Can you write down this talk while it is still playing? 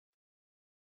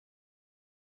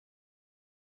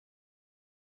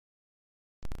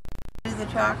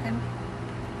the talking?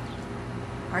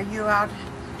 Are you out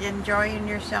enjoying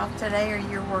yourself today, or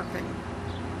you're working?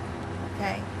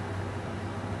 Okay.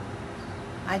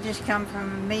 I just come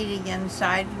from a meeting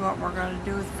inside what we're going to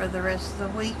do for the rest of the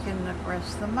week and the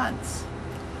rest of the months.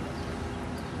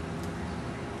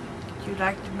 Would you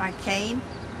like my cane?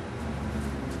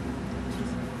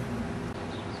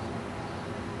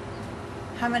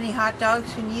 How many hot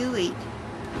dogs can you eat?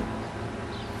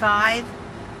 5?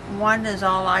 1 is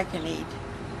all I can eat.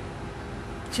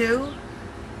 2?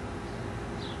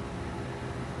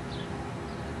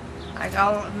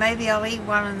 Maybe I'll eat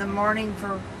one in the morning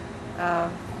for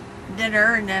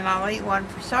dinner, and then I'll eat one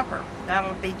for supper.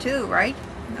 That'll be 2, right?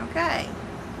 Okay.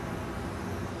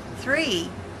 3.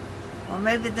 Well,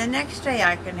 maybe the next day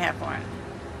I can have one.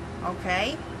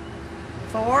 Okay.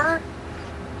 4.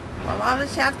 Well, I'll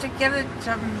just have to get it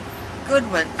some good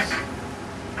ones.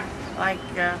 Like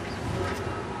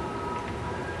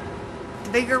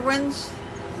bigger ones.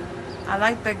 I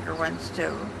like bigger ones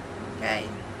too. Okay.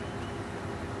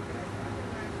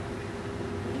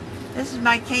 This is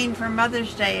my cane for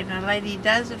Mother's Day, and a lady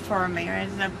does it for me.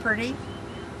 Isn't that pretty?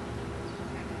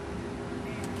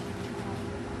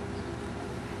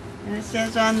 And it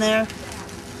says on there,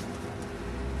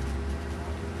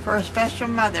 for a special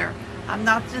mother. I'm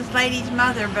not this lady's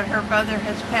mother, but her mother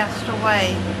has passed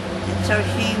away. And so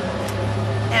she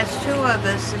has 2 of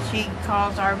us that she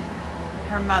calls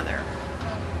her mother.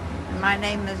 And my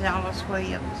name is Alice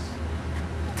Williams.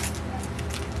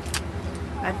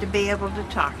 Glad to be able to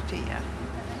talk to you.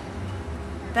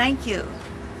 Thank you.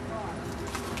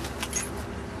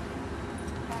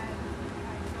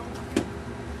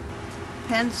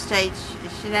 Penn State,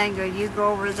 Shenango, you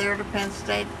go over there to Penn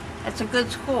State. That's a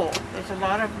good school. There's a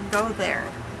lot of them go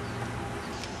there.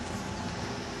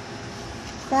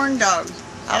 Corn dogs.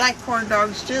 I like corn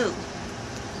dogs too.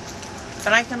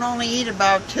 But I can only eat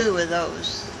about 2 of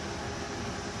those.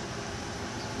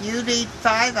 You'd eat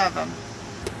 5 of them.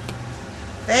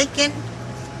 Bacon,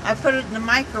 I put it in the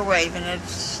microwave, and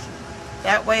it's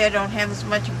that way I don't have as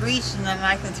much grease, and then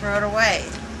I can throw it away.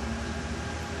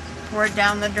 Pour it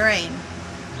down the drain.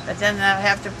 But then I'll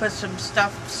have to put some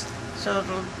stuff so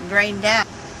it'll drain down.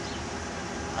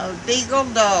 A beagle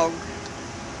dog.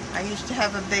 I used to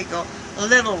have a beagle, a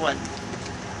little one.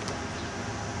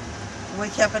 We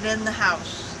kept it in the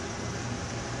house.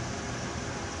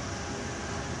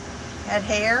 Had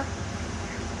hair.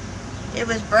 It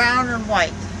was brown and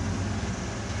white.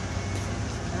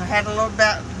 And I had a little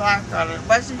bit black on it. It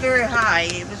wasn't very high.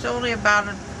 It was only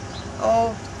about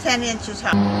 10 inches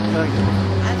high.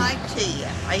 I like tea.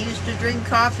 I used to drink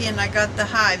coffee, and I got the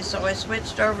hives, so I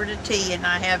switched over to tea, and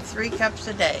I have 3 cups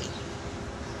a day.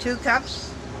 2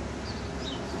 cups?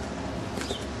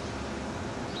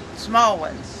 Small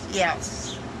ones,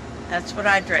 yes. That's what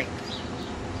I drink.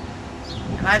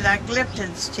 And I like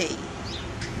Lipton's tea.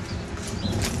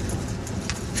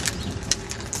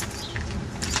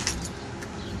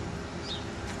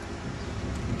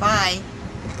 Bye.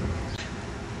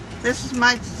 This is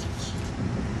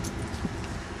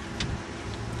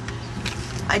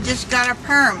I just got a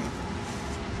perm.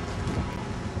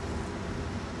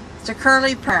 It's a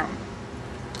curly perm.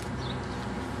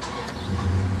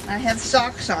 I have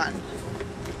socks on.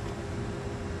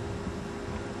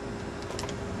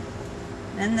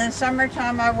 In the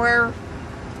summertime I wear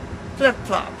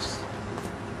flip-flops.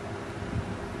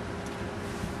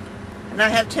 And I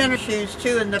have tennis shoes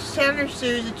too, and the tennis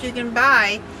shoes that you can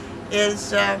buy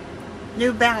is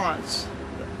New Balance.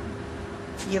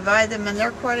 You buy them and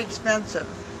they're quite expensive.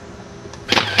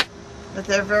 But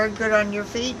they're very good on your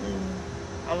feet, and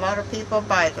a lot of people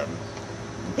buy them.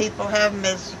 And people have them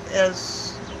as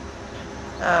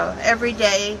every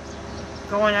day,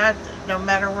 going out, no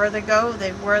matter where they go,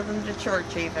 they wear them to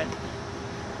church even.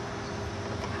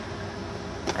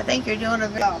 I think you're doing a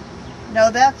good job. No,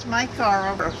 that's my car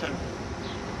over.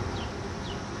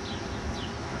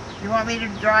 You want me to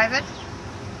drive it?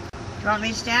 You want me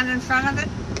to stand in front of it?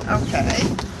 Okay.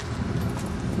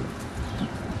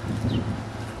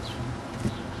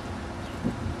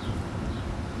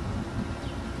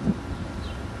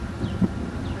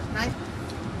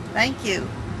 Thank you.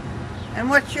 And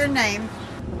what's your name?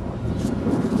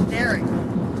 Derek.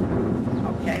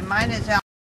 Okay, mine is Al.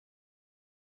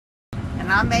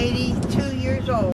 And I'm 82 years old.